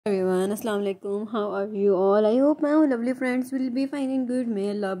everyone, assalamu alaikum. How are you all? I hope my lovely friends will be fine and good. May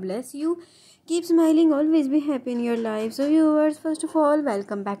Allah bless you. Keep smiling, always be happy in your life. So viewers, first of all,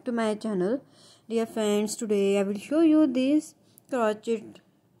 welcome back to my channel. Dear friends, today I will show you these crochet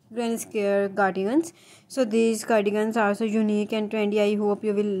grand scare cardigans. So these cardigans are so unique and trendy. I hope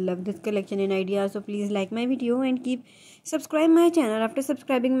you will love this collection and idea. So please like my video and keep subscribe my channel. After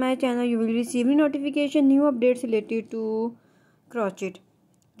subscribing my channel, you will receive notification new updates related to crochet.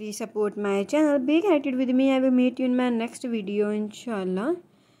 Please support my channel, be connected with me. I will meet you in my next video, inshallah.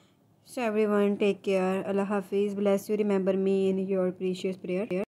 So everyone, take care. Allah Hafiz, bless you. Remember me in your precious prayer.